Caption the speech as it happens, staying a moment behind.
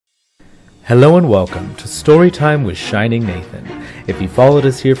Hello and welcome to Storytime with Shining Nathan. If you followed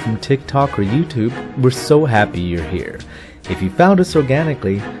us here from TikTok or YouTube, we're so happy you're here. If you found us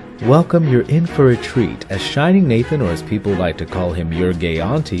organically, welcome, you're in for a treat, as Shining Nathan, or as people like to call him, your gay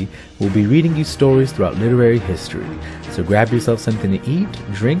auntie, will be reading you stories throughout literary history. So grab yourself something to eat,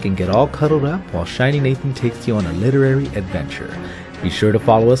 drink, and get all cuddled up while Shining Nathan takes you on a literary adventure. Be sure to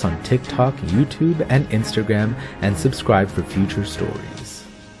follow us on TikTok, YouTube, and Instagram, and subscribe for future stories.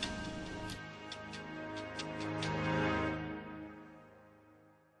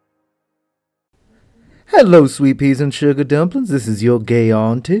 Hello, sweet peas and sugar dumplings. This is your gay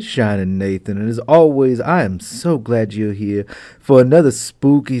auntie, Shining Nathan, and as always, I am so glad you're here for another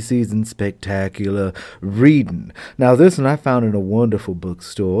spooky season spectacular reading. Now, this one I found in a wonderful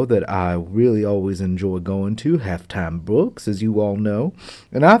bookstore that I really always enjoy going to, Halftime Books, as you all know,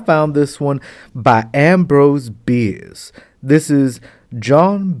 and I found this one by Ambrose Bierce. This is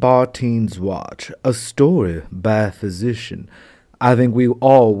John Bartein's Watch, a story by a physician. I think we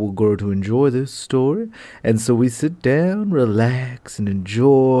all will grow to enjoy this story, and so we sit down, relax, and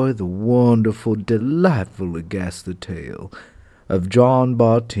enjoy the wonderful, delightfully ghastly tale of John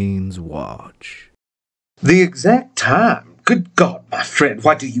Bartein's Watch. The exact time? Good God, my friend,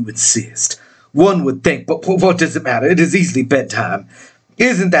 why do you insist? One would think, but what does it matter? It is easily bedtime.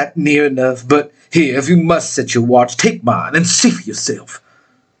 Isn't that near enough? But here, if you must set your watch, take mine and see for yourself.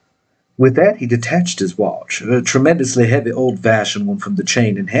 With that, he detached his watch, a tremendously heavy old-fashioned one, from the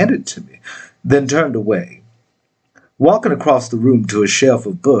chain and handed it to me, then turned away. Walking across the room to a shelf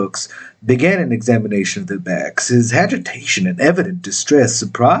of books, began an examination of their backs. His agitation and evident distress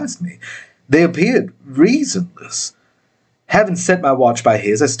surprised me. They appeared reasonless. Having set my watch by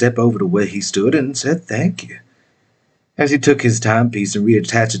his, I stepped over to where he stood and said thank you. As he took his timepiece and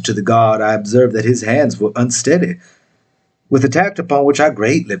reattached it to the guard, I observed that his hands were unsteady. With a tact upon which I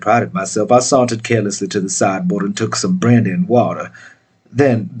greatly prided myself, I sauntered carelessly to the sideboard and took some brandy and water.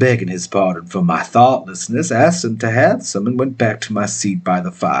 Then, begging his pardon for my thoughtlessness, asked him to have some and went back to my seat by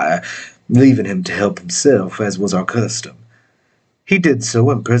the fire, leaving him to help himself, as was our custom. He did so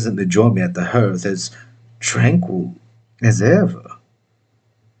and presently joined me at the hearth, as tranquil as ever.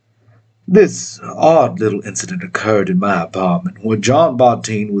 This odd little incident occurred in my apartment, where John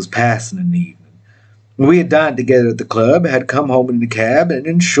Bartein was passing an evening. We had dined together at the club, had come home in the cab, and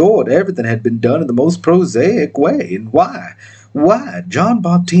in short, everything had been done in the most prosaic way. And why John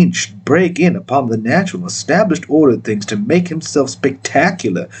Bartein should break in upon the natural, established order of things to make himself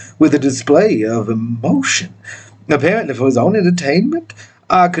spectacular with a display of emotion, apparently for his own entertainment,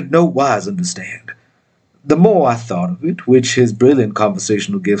 I could no wise understand. The more I thought of it, which his brilliant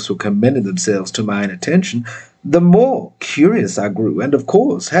conversational gifts were commending themselves to my inattention, the more curious I grew, and of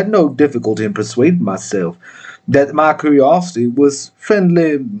course had no difficulty in persuading myself that my curiosity was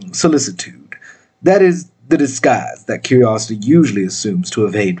friendly solicitude. That is the disguise that curiosity usually assumes to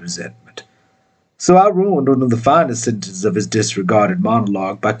evade resentment. So I ruined one of the finest sentences of his disregarded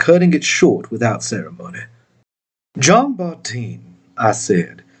monologue by cutting it short without ceremony. "John Bartein," I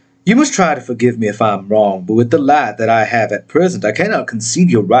said, "you must try to forgive me if I am wrong, but with the light that I have at present, I cannot concede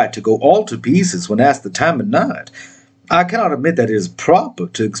your right to go all to pieces when asked the time of night. I cannot admit that it is proper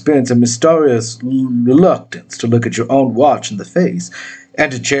to experience a mysterious reluctance to look at your own watch in the face,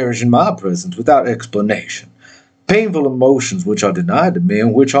 and to cherish in my presence without explanation painful emotions which are denied to me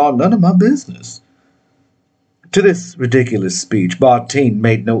and which are none of my business." To this ridiculous speech, Bartein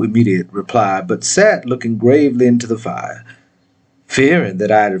made no immediate reply, but sat looking gravely into the fire. Fearing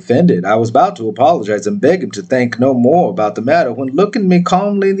that I had offended, I was about to apologize and beg him to think no more about the matter, when, looking me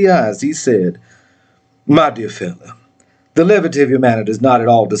calmly in the eyes, he said, "My dear fellow, the levity of your manner does not at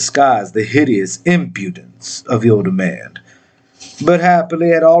all disguise the hideous impudence of your demand, but happily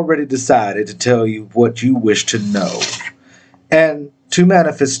had already decided to tell you what you wish to know, and to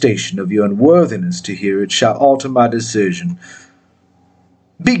manifestation of your unworthiness to hear it shall alter my decision.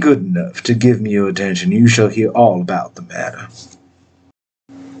 Be good enough to give me your attention, you shall hear all about the matter.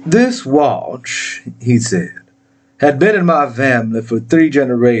 This watch," he said, "had been in my family for 3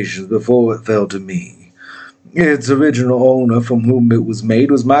 generations before it fell to me. Its original owner, from whom it was made,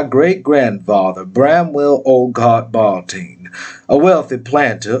 was my great-grandfather, Bramwell Olcott Bartein, a wealthy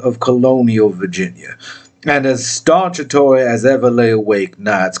planter of colonial Virginia, and as staunchatory as ever lay awake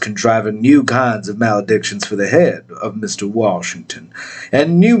nights contriving new kinds of maledictions for the head of Mr. Washington,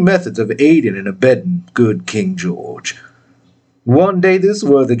 and new methods of aiding and abetting good King George. One day this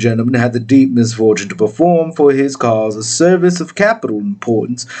worthy gentleman had the deep misfortune to perform for his cause a service of capital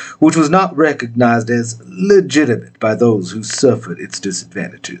importance, which was not recognized as legitimate by those who suffered its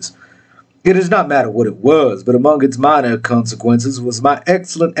disadvantages. It does not matter what it was, but among its minor consequences was my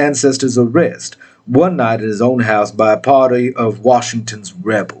excellent ancestor's arrest one night at his own house by a party of Washington's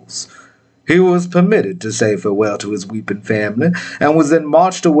rebels. He was permitted to say farewell to his weeping family, and was then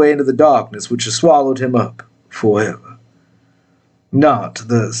marched away into the darkness which swallowed him up forever. Not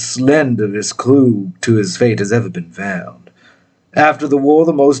the slenderest clue to his fate has ever been found. After the war,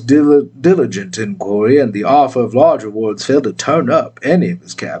 the most diligent inquiry and the offer of large rewards failed to turn up any of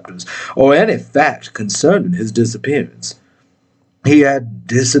his captors, or any fact concerning his disappearance. He had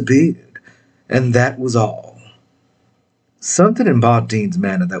disappeared, and that was all. Something in Bardine's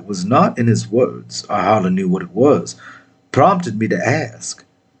manner that was not in his words, I hardly knew what it was, prompted me to ask,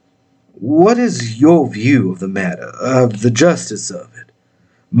 "What is your view of the matter, of the justice of it?"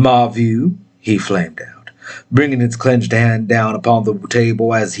 "My view?" he flamed out, bringing his clenched hand down upon the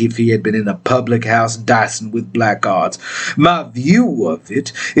table as if he had been in a public house dicing with blackguards. "My view of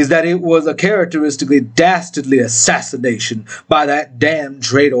it is that it was a characteristically dastardly assassination by that damned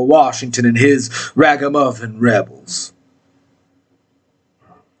traitor Washington and his ragamuffin rebels."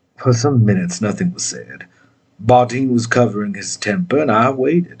 For some minutes nothing was said. Bardine was covering his temper, and I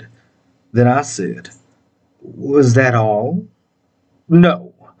waited. Then I said, "Was that all?"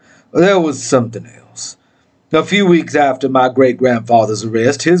 "No, there was something else. A few weeks after my great-grandfather's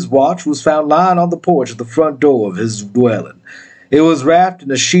arrest, his watch was found lying on the porch at the front door of his dwelling. It was wrapped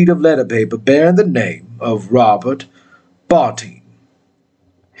in a sheet of letter paper bearing the name of Robert Bardine,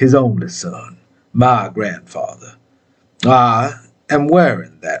 his only son, my grandfather. I am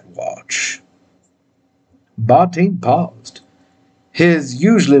wearing that watch." Bardine paused. His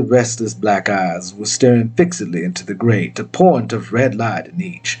usually restless black eyes were staring fixedly into the grate, a point of red light in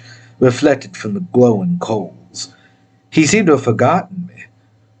each, reflected from the glowing coals. He seemed to have forgotten me.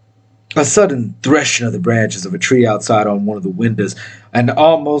 A sudden threshing of the branches of a tree outside on one of the windows, and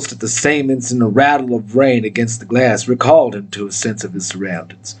almost at the same instant a rattle of rain against the glass, recalled him to a sense of his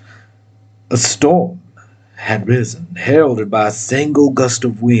surroundings. A storm had risen, heralded by a single gust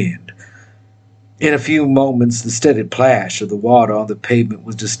of wind. In a few moments the steady plash of the water on the pavement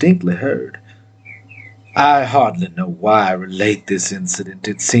was distinctly heard. I hardly know why I relate this incident.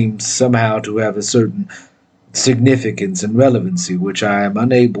 It seems somehow to have a certain significance and relevancy which I am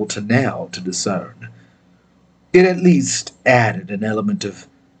unable now to discern. It at least added an element of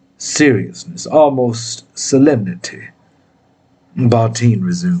seriousness, almost solemnity. Bardine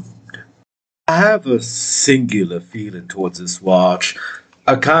resumed. "I have a singular feeling towards this watch,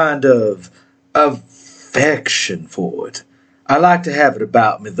 a kind of affection for it. I like to have it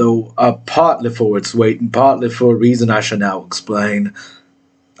about me, though partly for its weight and partly for a reason I shall now explain.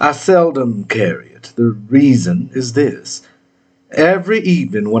 I seldom carry it. The reason is this. Every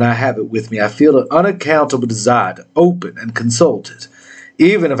evening when I have it with me, I feel an unaccountable desire to open and consult it,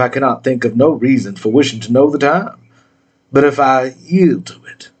 even if I cannot think of no reason for wishing to know the time. But if I yield to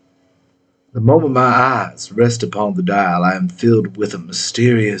it, the moment my eyes rest upon the dial, I am filled with a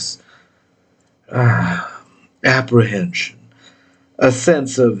mysterious apprehension, a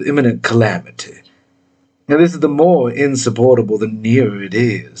sense of imminent calamity. And this is the more insupportable the nearer it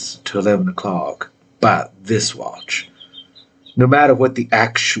is to 11 o'clock by this watch. No matter what the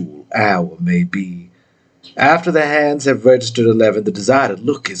actual hour may be, after the hands have registered 11, the desired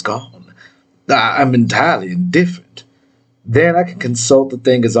look is gone. I'm entirely indifferent. Then I can consult the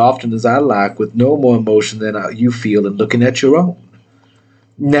thing as often as I like with no more emotion than you feel in looking at your own.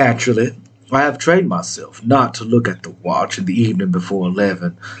 Naturally, I have trained myself not to look at the watch in the evening before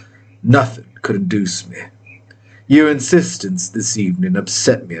 11. Nothing could induce me. Your insistence this evening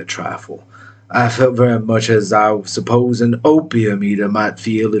upset me a trifle. I felt very much as I suppose an opium eater might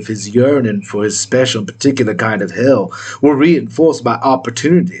feel if his yearning for his special and particular kind of hell were reinforced by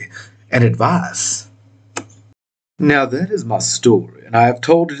opportunity and advice. Now that is my story, and I have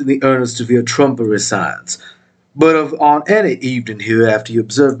told it in the earnest of your trumpery science. But if on any evening hereafter you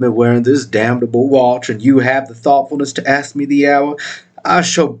observe me wearing this damnable watch, and you have the thoughtfulness to ask me the hour, I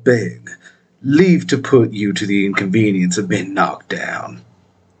shall beg leave to put you to the inconvenience of being knocked down."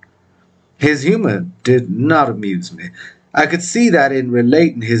 His humor did not amuse me. I could see that in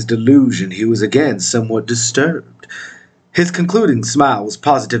relating his delusion he was again somewhat disturbed. His concluding smile was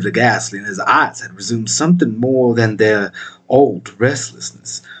positively ghastly, and his eyes had resumed something more than their old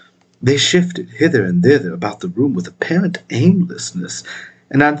restlessness. They shifted hither and thither about the room with apparent aimlessness,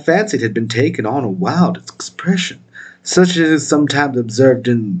 and I fancied had been taken on a wild expression, such as is sometimes observed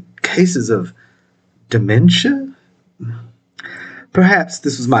in cases of dementia. Perhaps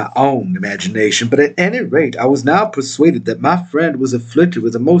this was my own imagination, but at any rate I was now persuaded that my friend was afflicted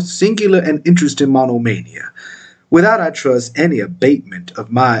with a most singular and interesting monomania, without, I trust, any abatement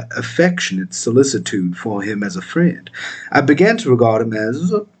of my affectionate solicitude for him as a friend. I began to regard him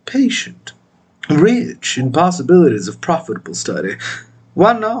as a patient, rich in possibilities of profitable study.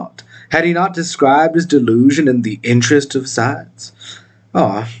 Why not? Had he not described his delusion in the interest of science?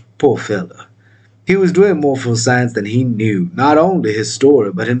 Ah, poor fellow. He was doing more for science than he knew. Not only his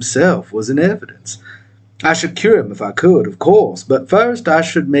story, but himself was in evidence. I should cure him if I could, of course, but first I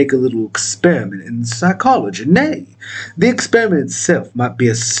should make a little experiment in psychology. Nay, the experiment itself might be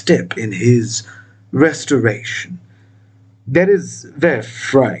a step in his restoration. That is very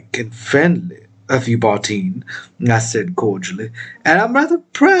frank and friendly of you, Bartine, I said cordially, and I'm rather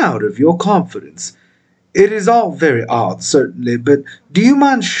proud of your confidence. It is all very odd, certainly, but do you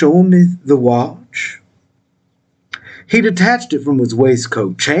mind showing me the watch? He detached it from his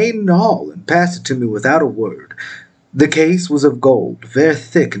waistcoat, chain and all, and passed it to me without a word. The case was of gold, very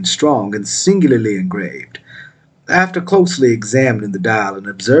thick and strong, and singularly engraved. After closely examining the dial and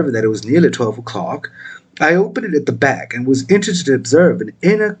observing that it was nearly 12 o'clock, I opened it at the back and was interested to observe an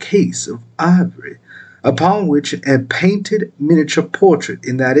inner case of ivory, upon which a painted miniature portrait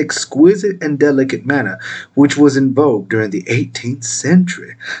in that exquisite and delicate manner which was in vogue during the 18th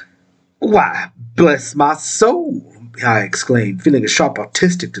century. "Why, bless my soul!" I exclaimed, feeling a sharp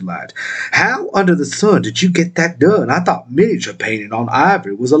artistic delight. "How under the sun did you get that done? I thought miniature painting on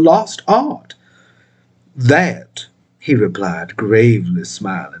ivory was a lost art." "That," he replied, gravely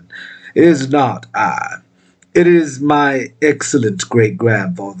smiling, "is not I. It is my excellent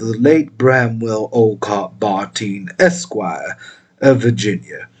great-grandfather, the late Bramwell Olcott Bartine, Esquire, of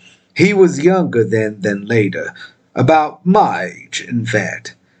Virginia. He was younger then than later, about my age, in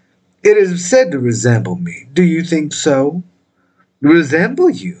fact. It is said to resemble me. Do you think so?"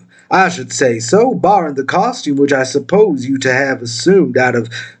 "Resemble you? I should say so, barring the costume which I suppose you to have assumed out of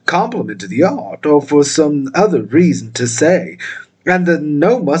compliment to the art, or for some other reason to say. And the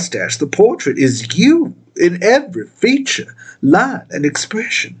no mustache, the portrait is you, in every feature, line, and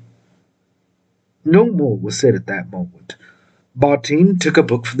expression." No more was said at that moment. Bartine took a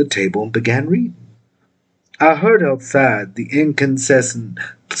book from the table and began reading. I heard outside the incessant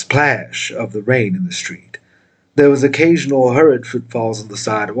splash of the rain in the street. There was occasional hurried footfalls on the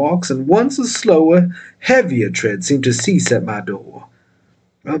sidewalks, and once a slower, heavier tread seemed to cease at my door.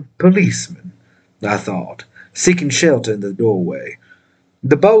 A policeman, I thought, seeking shelter in the doorway.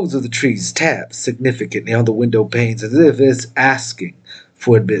 The boughs of the trees tapped significantly on the window panes as if it's asking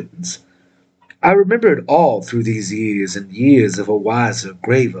for admittance. I remember it all through these years and years of a wiser,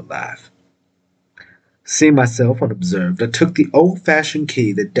 graver life. Seeing myself unobserved, I took the old-fashioned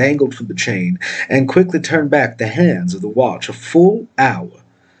key that dangled from the chain and quickly turned back the hands of the watch a full hour.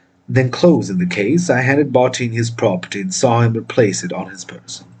 Then, closing the case, I handed Bartine his property and saw him replace it on his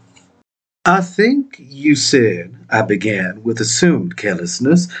person. "I think you said," I began, with assumed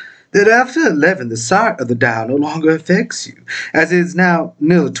carelessness, "that after 11 the sight of the dial no longer affects you, as it is now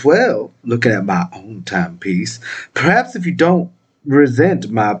nearly 12, looking at my own timepiece. Perhaps if you don't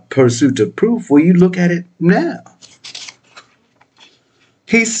resent my pursuit of proof, will you look at it now?"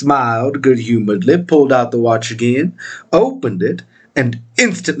 He smiled good-humoredly, pulled out the watch again, opened it, and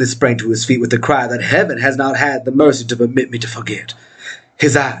instantly sprang to his feet with a cry that heaven has not had the mercy to permit me to forget.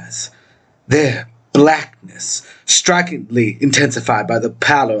 His eyes, their blackness, strikingly intensified by the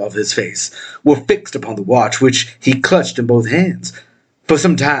pallor of his face, were fixed upon the watch, which he clutched in both hands. For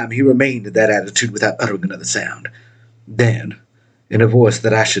some time he remained in that attitude without uttering another sound. Then, in a voice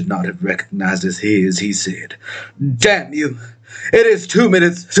that I should not have recognized as his, he said, "Damn you! It is 2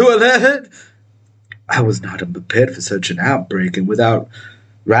 minutes to 11!" I was not unprepared for such an outbreak, and without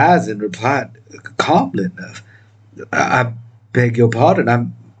rising, replied calmly enough, "I beg your pardon. I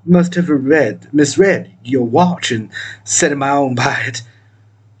must have misread your watch and set my own by it."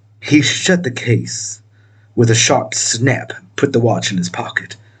 He shut the case with a sharp snap and put the watch in his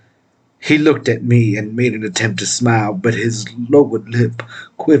pocket. He looked at me and made an attempt to smile, but his lowered lip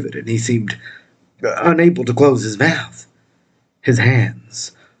quivered and he seemed unable to close his mouth. His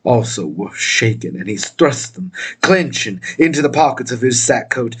hands also were shaken, and he thrust them, clenching, into the pockets of his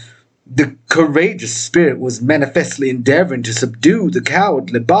sack coat. The courageous spirit was manifestly endeavoring to subdue the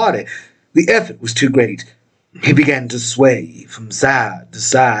cowardly body. The effort was too great. He began to sway from side to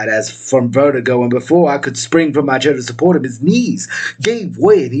side as from vertigo, and before I could spring from my chair to support him, his knees gave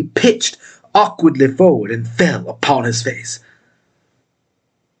way, and he pitched awkwardly forward and fell upon his face.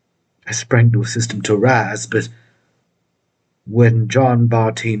 I sprang to assist him to rise, but when John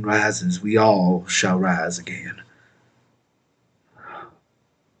Bartine rises, we all shall rise again.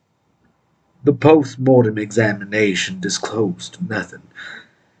 The post-mortem examination disclosed nothing.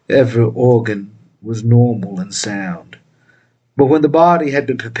 Every organ was normal and sound. But when the body had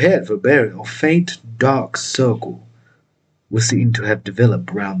been prepared for burial, a faint, dark circle was seen to have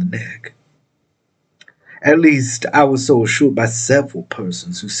developed round the neck. At least, I was so assured by several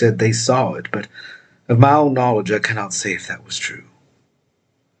persons who said they saw it, but of my own knowledge I cannot say if that was true.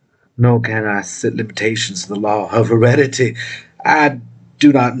 Nor can I set limitations to the law of heredity. I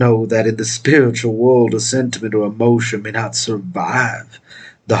do not know that in the spiritual world a sentiment or emotion may not survive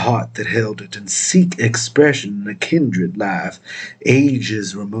the heart that held it and seek expression in a kindred life,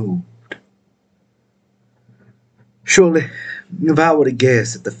 ages removed. Surely, if I were to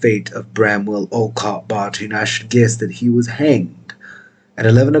guess at the fate of Bramwell Olcott Barteen, I should guess that he was hanged at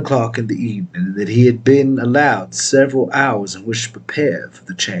 11 o'clock in the evening, and that he had been allowed several hours in which to prepare for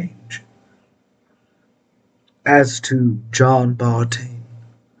the change. As to John Barteen,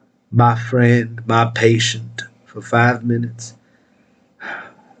 my friend, my patient, for 5 minutes,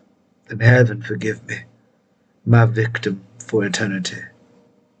 then heaven forgive me, my victim for eternity.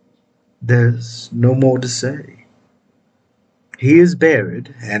 There's no more to say. He is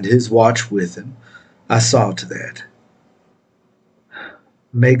buried, and his watch with him. I saw to that.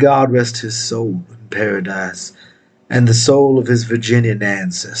 May God rest his soul in paradise, and the soul of his Virginian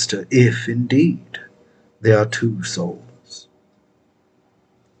ancestor, if indeed there are two souls.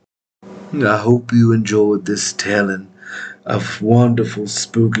 I hope you enjoyed this telling of wonderful,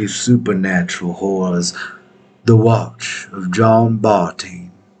 spooky, supernatural horrors, The Watch of John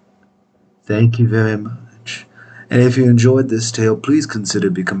Barteen. Thank you very much. And if you enjoyed this tale, please consider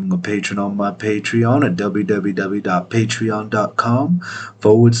becoming a patron on my Patreon at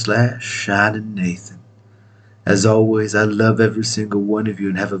www.patreon.com/ShiningNathan. As always, I love every single one of you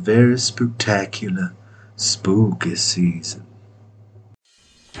and have a very spectacular, spooky season.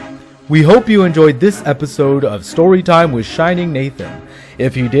 We hope you enjoyed this episode of Storytime with Shining Nathan.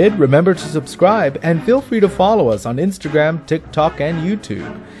 If you did, remember to subscribe and feel free to follow us on Instagram, TikTok, and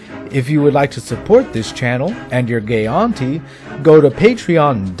YouTube. If you would like to support this channel and your gay auntie, go to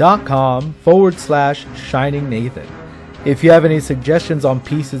patreon.com/ShiningNathan. If you have any suggestions on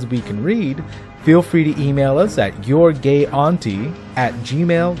pieces we can read, feel free to email us at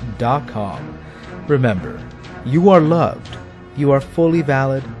yourgayauntie@gmail.com. Remember, you are loved, you are fully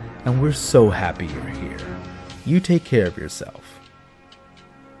valid, and we're so happy you're here. You take care of yourself.